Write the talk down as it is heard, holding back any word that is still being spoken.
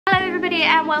everybody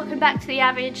and welcome back to The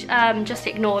Average. Just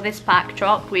ignore this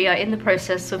backdrop, we are in the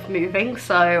process of moving,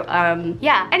 so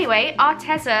yeah. Anyway,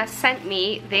 Arteza sent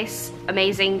me this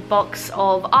amazing box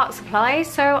of art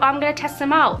supplies, so I'm gonna test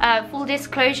them out. Full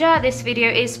disclosure, this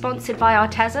video is sponsored by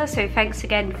Arteza, so thanks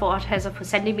again for Arteza for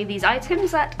sending me these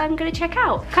items that I'm gonna check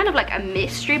out. Kind of like a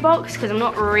mystery box because I'm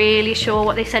not really sure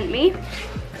what they sent me.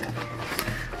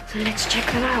 So let's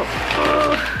check them out.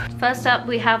 Oh. First up,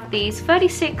 we have these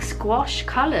 36 gouache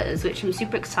colors, which I'm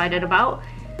super excited about.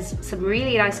 There's some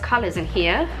really nice colors in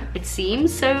here, it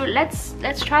seems. So let's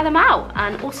try them out.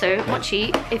 And also,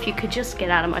 Mochi, if you could just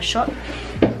get out of my shot,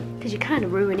 because you're kind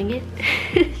of ruining it.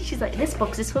 She's like, this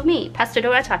box is for me. Pasta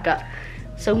do attacker.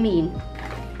 So mean.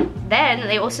 Then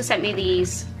they also sent me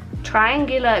these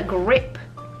triangular grip.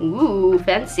 Ooh,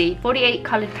 fancy. 48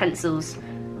 colored pencils.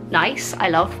 Nice, I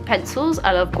love pencils,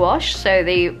 I love gouache, so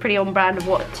they're pretty on brand of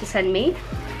what to send me.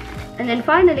 And then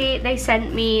finally, they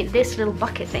sent me this little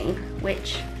bucket thing,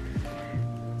 which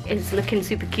is looking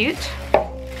super cute.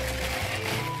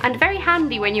 And very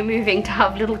handy when you're moving to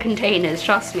have little containers,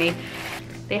 trust me.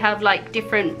 They have like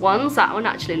different ones. That one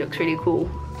actually looks really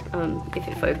cool, if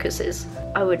it focuses.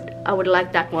 I would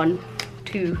like that one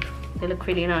too. They look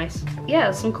really nice. Yeah,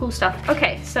 some cool stuff.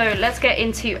 Okay, so let's get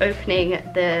into opening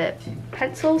the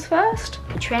pencils first.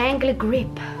 The triangular grip,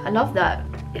 I love that.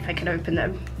 If I can open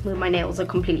them. Well, my nails are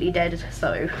completely dead,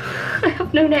 so I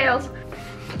have no nails.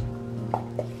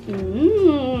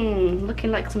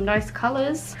 Looking like some nice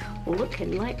colors.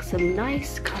 Looking like some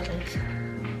nice colors.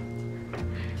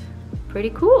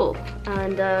 Pretty cool.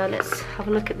 And let's have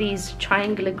a look at these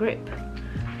triangular grip.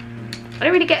 I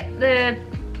don't really get the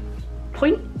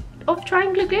point of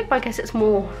triangular grip. I guess it's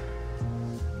more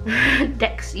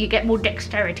you get more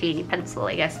dexterity in your pencil,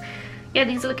 I guess. Yeah,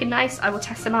 these are looking nice. I will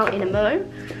test them out in a mo.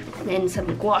 And then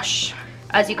some gouache.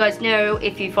 As you guys know,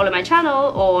 if you follow my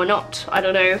channel or not, I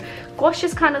don't know, gouache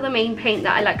is kind of the main paint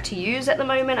that I like to use at the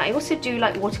moment. I also do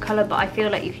like watercolor, but I feel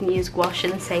like you can use gouache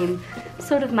in the same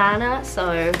sort of manner,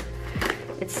 so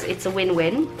it's a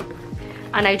win-win.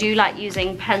 And I do like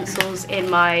using pencils in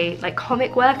my like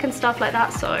comic work and stuff like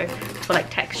that, so for like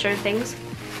texture and things.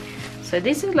 So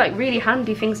these are like really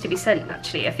handy things to be sent,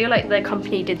 actually. I feel like the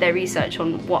company did their research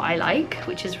on what I like,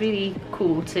 which is really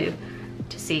cool to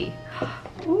see.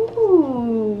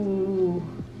 Ooh,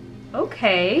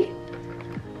 okay.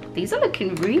 These are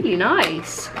looking really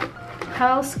nice.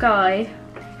 Pearl Sky.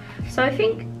 So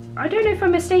I don't know if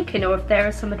I'm mistaken or if there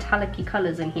are some metallic-y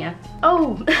colours in here.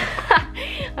 Oh,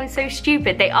 I'm so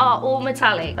stupid. They are all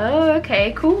metallic. Oh,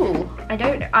 okay, cool. I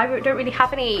don't really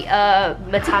have any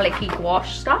metallic-y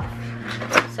gouache stuff.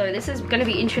 So this is going to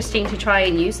be interesting to try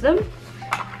and use them.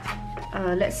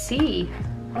 Let's see.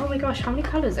 Oh my gosh, how many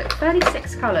colours are there?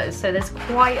 36 colours, so there's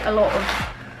quite a lot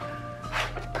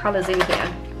of colours in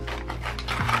here.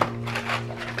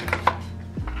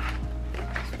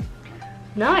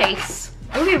 Nice.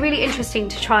 It'll be really interesting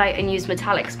to try and use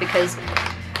metallics because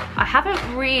I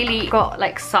haven't really got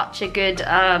like such a good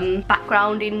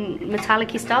background in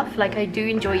metallic-y stuff. Like I do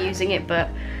enjoy using it, but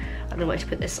I don't know where to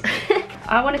put this.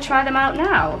 I want to try them out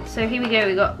now. So here we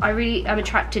go. I really am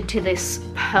attracted to this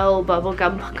pearl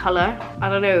bubblegum color. I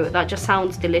don't know, that just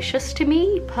sounds delicious to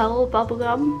me. Pearl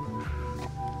bubblegum.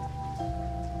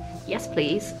 Yes,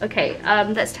 please. Okay,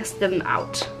 let's test them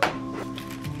out.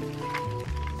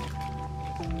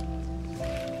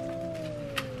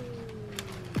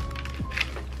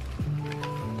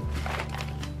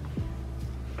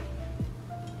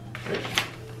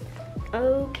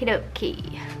 Okie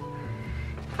dokie.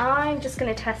 I'm just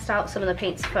going to test out some of the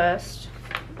paints first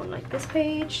on like this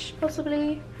page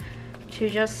possibly to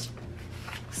just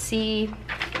see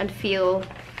and feel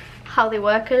how they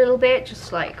work a little bit,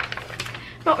 just like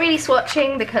not really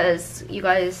swatching because you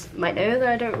guys might know that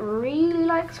I don't really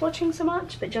like swatching so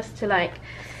much, but just to like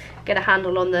get a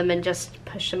handle on them and just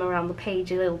push them around the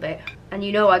page a little bit. And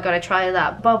you know I gotta try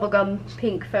that bubblegum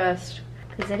pink first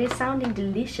because it is sounding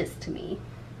delicious to me.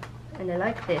 And I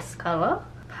like this color.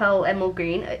 Pearl emerald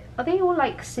green. Are they all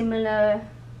like similar?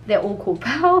 They're all called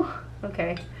pearl?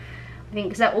 Okay. I think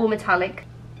because they're all metallic.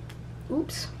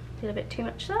 Oops, did a bit too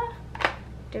much there.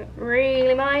 Don't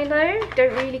really mind though,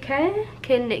 don't really care.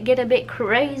 Can it get a bit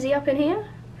crazy up in here?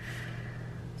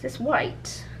 Is this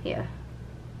white? Yeah.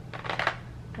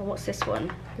 And what's this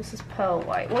one? This is pearl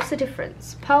white. What's the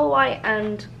difference? Pearl white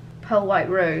and pearl white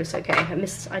rose. Okay,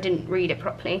 I didn't read it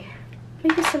properly.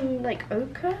 Maybe some like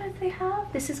ochre they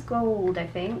have. This is gold, I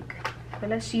think. But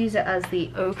let's use it as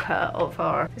the ochre of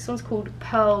our... This one's called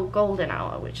Pearl Golden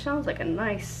Hour, which sounds like a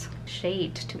nice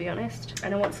shade, to be honest.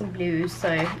 And I want some blues, so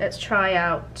let's try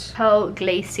out Pearl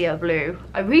Glacier Blue.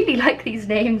 I really like these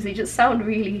names. They just sound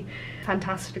really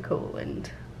fantastical and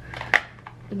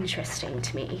interesting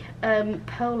to me.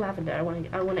 Pearl Lavender, I want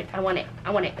it. I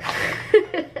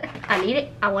need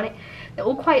it, I want it. They're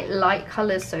all quite light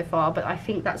colours so far, but I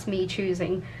think that's me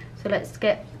choosing. So let's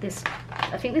get this.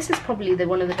 I think this is probably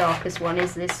one of the darkest one,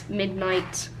 is this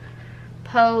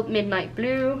Pearl Midnight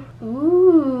Blue.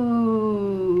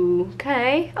 Ooh,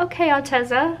 okay,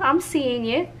 Arteza, I'm seeing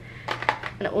you.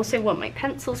 And I also want my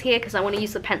pencils here because I want to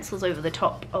use the pencils over the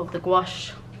top of the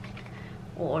gouache,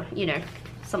 or, you know,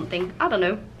 something, I don't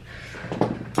know.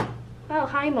 Oh,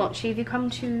 hi Mochi, have you come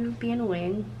to be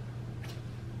annoying?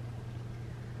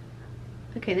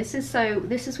 Okay, this is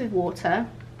with water,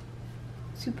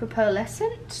 super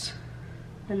pearlescent,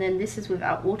 and then this is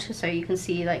without water, so you can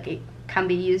see like it can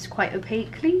be used quite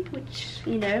opaquely, which,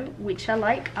 you know, which I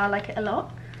like it a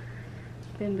lot.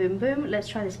 Boom, boom, boom. Let's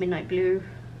try this Midnight Blue.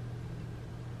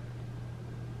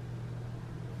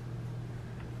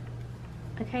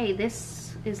 Okay,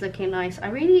 this is looking nice.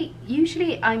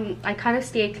 Usually I kind of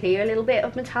steer clear a little bit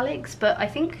of metallics, but I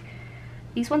think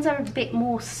these ones are a bit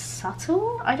more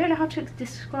subtle. I don't know how to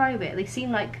describe it. They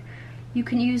seem like you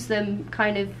can use them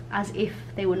kind of as if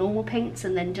they were normal paints,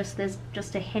 and then there's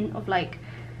just a hint of like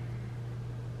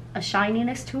a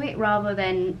shininess to it, rather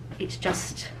than it's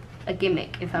just a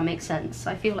gimmick, if that makes sense.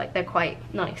 I feel like they're quite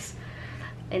nice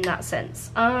in that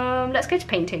sense. Let's go to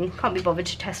painting. Can't be bothered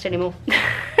to test anymore.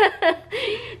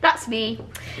 That's me.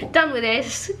 Done with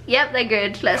this. Yep, they're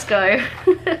good. Let's go.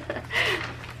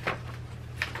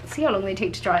 See how long they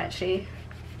take to dry, actually.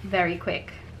 Very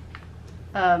quick.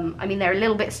 I mean, they're a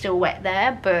little bit still wet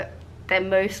there, but they're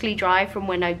mostly dry from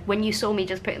when you saw me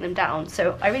just putting them down.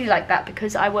 So I really like that,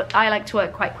 because I like to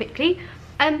work quite quickly.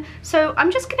 So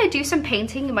I'm just gonna do some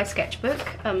painting in my sketchbook,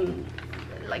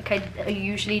 like I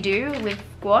usually do with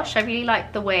gouache. I really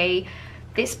like the way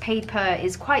this paper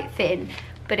is quite thin,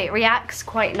 but it reacts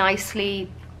quite nicely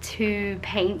to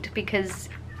paint because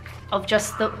of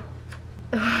just the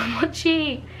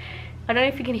Mochi. I don't know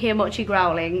if you can hear Mochi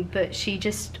growling, but she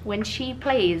just, when she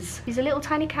plays, she's a little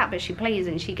tiny cat, but she plays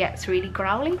and she gets really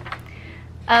growly.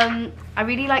 I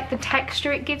really like the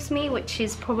texture it gives me, which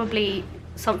is probably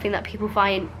something that people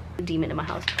find, a demon in my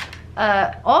house,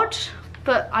 odd,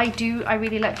 but I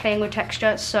really like playing with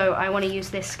texture, so I want to use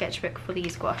this sketchbook for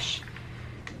these gouache.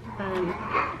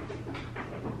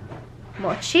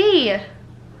 Mochi!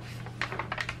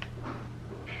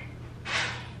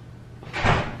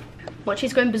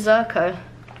 Mochi's going berserker.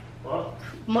 What?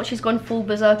 Mochi's gone full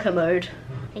berserker mode.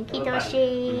 Thank you,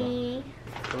 Doshi.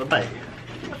 For the bake?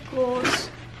 Of course.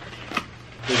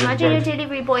 Imagine your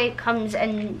delivery boy comes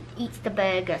and eats the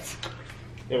burgers.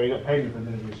 Yeah, we got paid for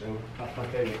delivery, so that's my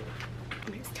favourite.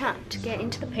 It's time to get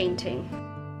into the painting.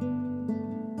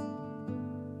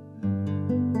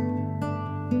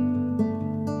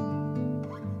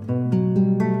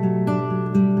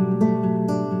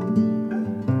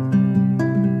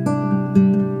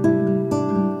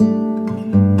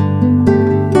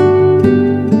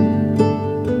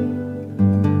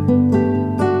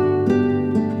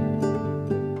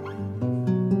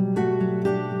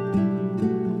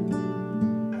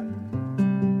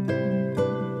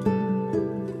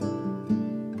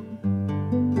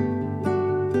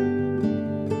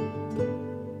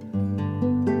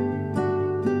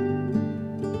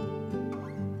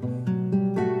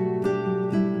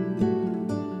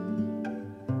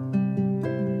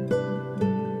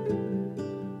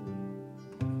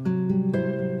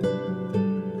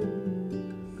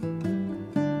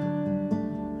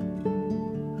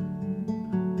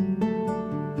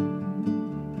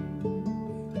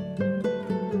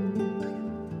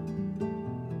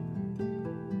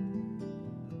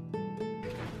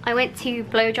 I went to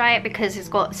blow dry it because it's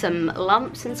got some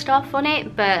lumps and stuff on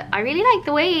it, but I really like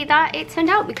the way that it turned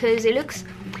out because it looks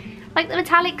like the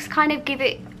metallics kind of give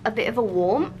it a bit of a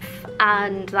warmth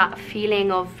and that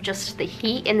feeling of just the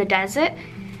heat in the desert.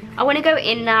 I want to go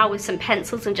in now with some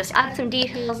pencils and just add some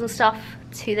details and stuff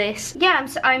to this. Yeah,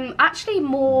 I'm actually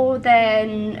more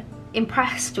than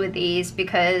impressed with these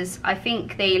because I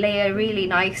think they layer really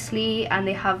nicely and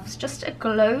they have just a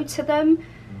glow to them.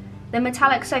 The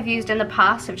metallics I've used in the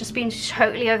past have just been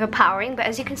totally overpowering, but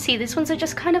as you can see, these ones are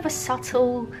just kind of a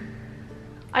subtle,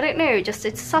 I don't know, just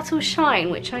it's a subtle shine,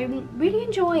 which I'm really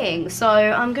enjoying. So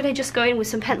I'm gonna just go in with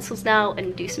some pencils now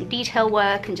and do some detail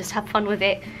work and just have fun with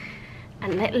it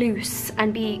and let loose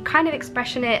and be kind of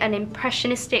expressionate and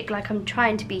impressionistic like I'm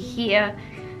trying to be here.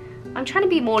 I'm trying to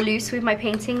be more loose with my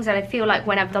paintings, and I feel like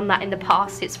when I've done that in the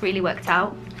past, it's really worked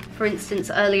out. For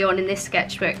instance, early on in this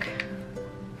sketchbook,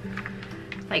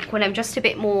 Like when I'm just a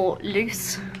bit more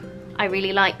loose, I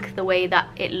really like the way that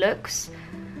it looks.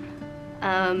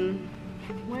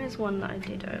 Where's one that I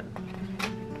did?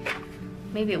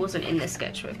 Maybe it wasn't in this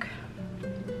sketchbook.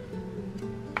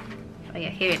 Oh yeah,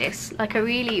 here it is. Like I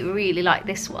really like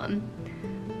this one.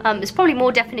 There's probably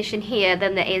more definition here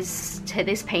than there is to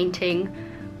this painting,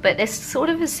 but there's sort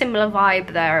of a similar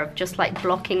vibe there of just like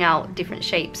blocking out different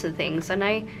shapes and things, and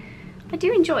I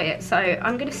do enjoy it. So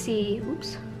I'm gonna see,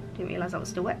 oops, didn't realize that was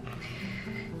still wet.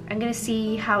 I'm gonna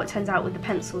see how it turns out with the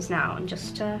pencils now, and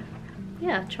just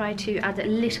yeah, try to add a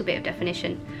little bit of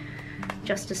definition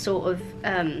just to sort of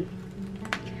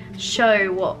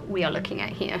show what we are looking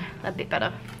at here a bit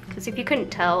better. Because if you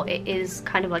couldn't tell, it is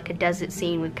kind of like a desert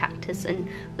scene with cactus and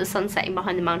the sun setting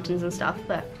behind the mountains and stuff.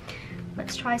 But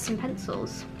let's try some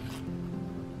pencils.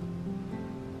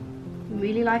 I'm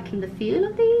really liking the feel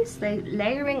of these. They're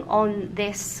layering on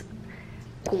this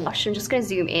gouache. I'm just going to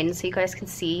zoom in so you guys can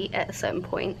see at a certain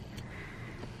point.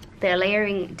 They're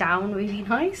layering down really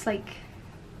nice, like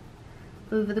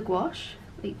over the gouache.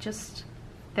 Like just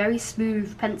very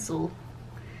smooth pencil,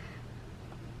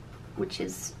 which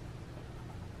is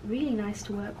really nice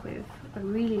to work with. I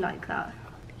really like that.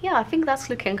 Yeah, I think that's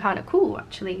looking kind of cool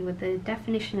actually, with the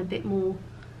definition a bit more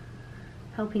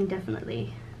helping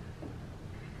definitely.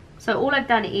 So all I've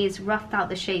done is roughed out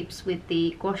the shapes with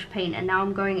the gouache paint, and now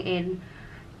I'm going in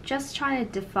just trying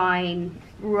to define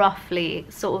roughly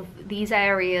sort of these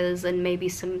areas and maybe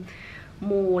some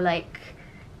more like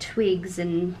twigs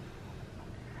and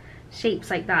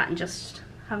shapes like that, and just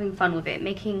having fun with it,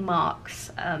 making marks,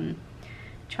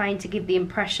 trying to give the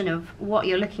impression of what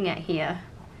you're looking at here.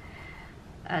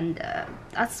 And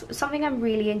that's something I'm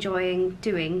really enjoying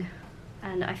doing,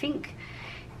 and I think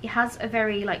it has a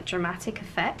very like dramatic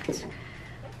effect,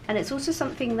 and it's also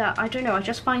something that, I don't know, I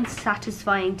just find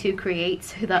satisfying to create.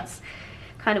 So that's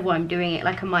kind of why I'm doing it.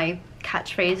 Like my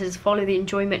catchphrase is follow the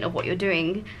enjoyment of what you're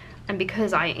doing, and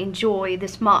because I enjoy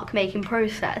this mark making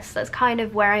process, that's kind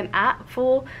of where I'm at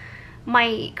for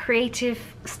my creative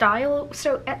style.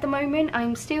 So at the moment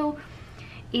I'm still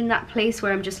in that place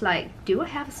where I'm just like, do I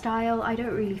have a style? I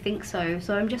don't really think so.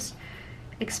 So I'm just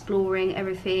exploring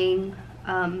everything,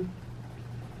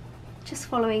 just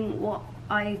following what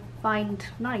I find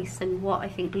nice and what I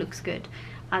think looks good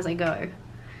as I go.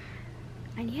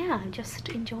 And yeah, I'm just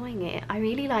enjoying it. I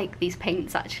really like these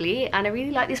paints actually, and I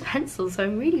really like these pencils, so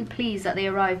I'm really pleased that they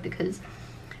arrived, because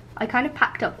I kind of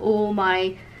packed up all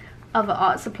my other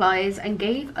art supplies and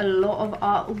gave a lot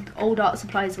of old art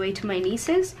supplies away to my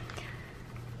nieces,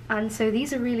 and so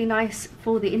these are really nice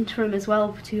for the interim as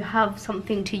well, to have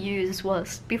something to use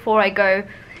whilst before I go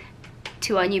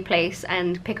to our new place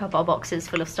and pick up our boxes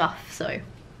full of stuff. So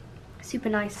super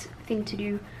nice thing to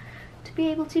do, to be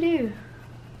able to do.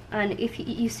 And if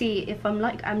you see, if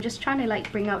I'm just trying to like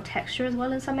bring out texture as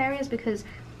well in some areas, because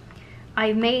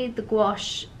I made the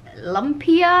gouache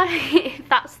lumpier, if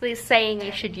that's the saying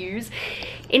you should use.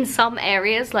 In some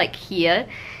areas, like here,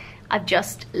 I've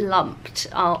just lumped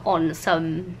on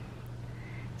some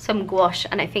gouache,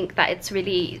 and I think that it's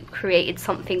really created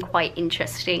something quite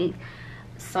interesting.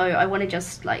 So I want to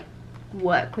just like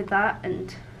work with that,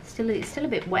 and it's still a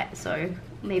bit wet, so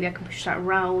maybe I can push that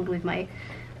around with my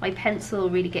pencil,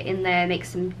 really get in there, make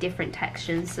some different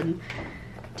textures, some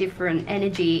different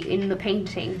energy in the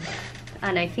painting.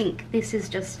 And I think this is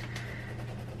just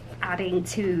adding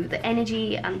to the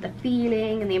energy and the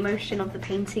feeling and the emotion of the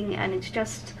painting, and it's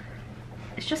just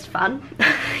fun.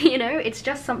 You know, it's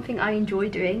just something I enjoy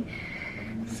doing.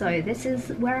 So this is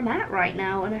where I'm at right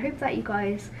now, and I hope that you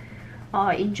guys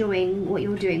are enjoying what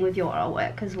you're doing with your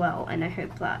artwork as well, and I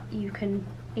hope that you can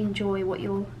enjoy what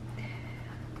you're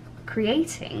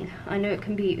creating. I know it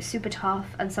can be super tough,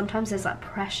 and sometimes there's that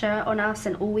pressure on us,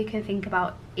 and all we can think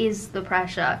about is the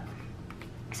pressure.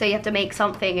 So you have to make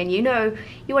something, and you know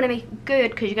you want to make it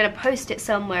good because you're going to post it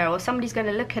somewhere, or somebody's going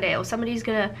to look at it, or somebody's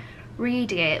going to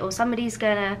read it, or somebody's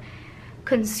going to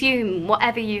consume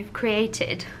whatever you've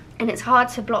created. And it's hard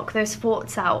to block those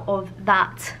thoughts out of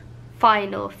that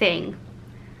final thing,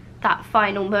 that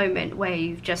final moment where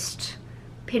you've just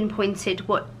pinpointed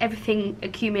what everything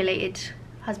accumulated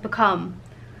has become,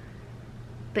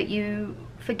 but you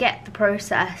forget the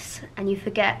process and you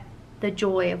forget the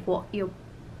joy of what you're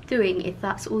doing if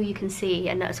that's all you can see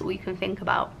and that's all you can think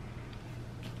about.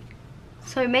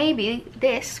 So maybe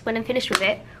this, when I'm finished with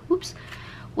it, whoops,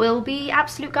 will be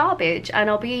absolute garbage,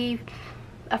 and I'll be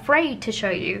afraid to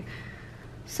show you.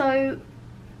 So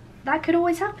that could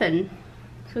always happen.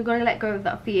 So we've got to let go of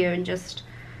that fear and just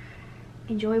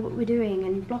enjoy what we're doing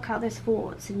and block out those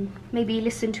thoughts, and maybe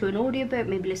listen to an audiobook,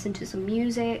 maybe listen to some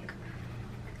music,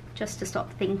 just to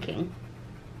stop thinking.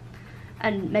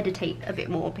 and meditate a bit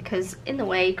more, because in the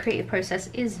way creative process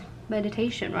is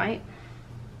meditation, right?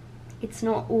 It's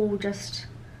not all just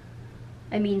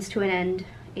a means to an end,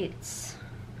 it's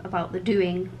about the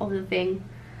doing of the thing.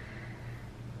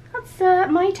 That's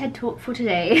my TED talk for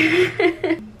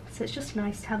today. So it's just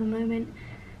nice to have a moment,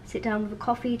 sit down with a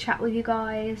coffee, chat with you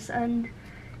guys, and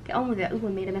get on with it. Ooh, I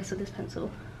made a mess of this pencil.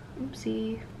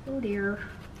 Oopsie. Oh dear.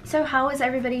 So how is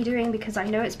everybody doing? Because I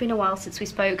know it's been a while since we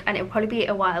spoke, and it'll probably be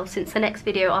a while since the next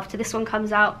video after this one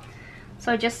comes out.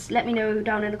 So just let me know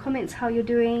down in the comments how you're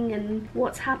doing and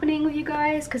what's happening with you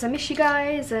guys, because I miss you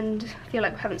guys and I feel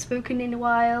like we haven't spoken in a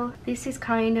while. This is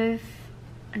kind of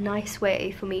a nice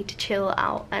way for me to chill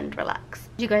out and relax.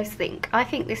 What do you guys think? I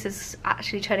think this is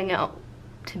actually turning out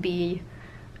to be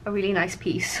a really nice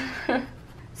piece.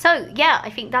 So yeah,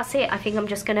 I think that's it. I think I'm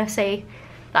just gonna say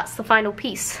that's the final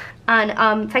piece.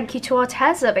 And thank you to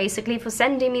ARTEZAS basically for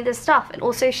sending me this stuff, and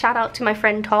also shout out to my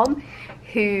friend Tom,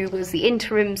 who was the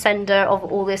interim sender of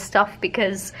all this stuff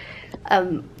because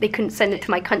they couldn't send it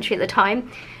to my country at the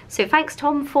time. So thanks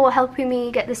Tom for helping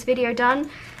me get this video done,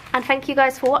 and thank you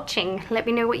guys for watching. Let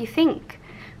me know what you think.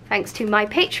 Thanks to my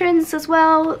patrons as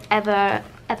well, ever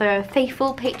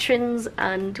faithful patrons,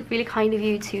 and really kind of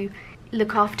you to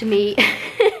look after me.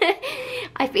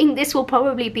 I think this will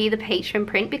probably be the Patreon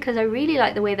print because I really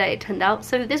like the way that it turned out.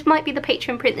 So this might be the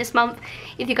Patreon print this month.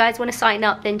 If you guys want to sign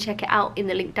up, then check it out in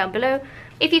the link down below.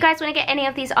 If you guys want to get any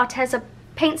of these ARTEZAS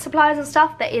paint supplies and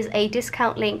stuff, there is a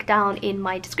discount link down in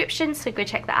my description, so go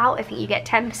check that out. I think you get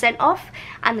 10% off,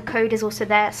 and the code is also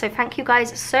there. So thank you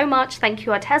guys so much. Thank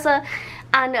you ARTEZAS,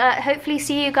 and hopefully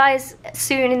see you guys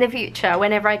soon in the future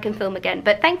whenever I can film again.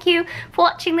 But thank you for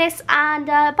watching this, and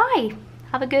bye.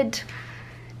 Have a good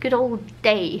old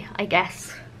day, I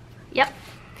guess. Yep.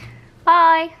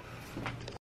 Bye.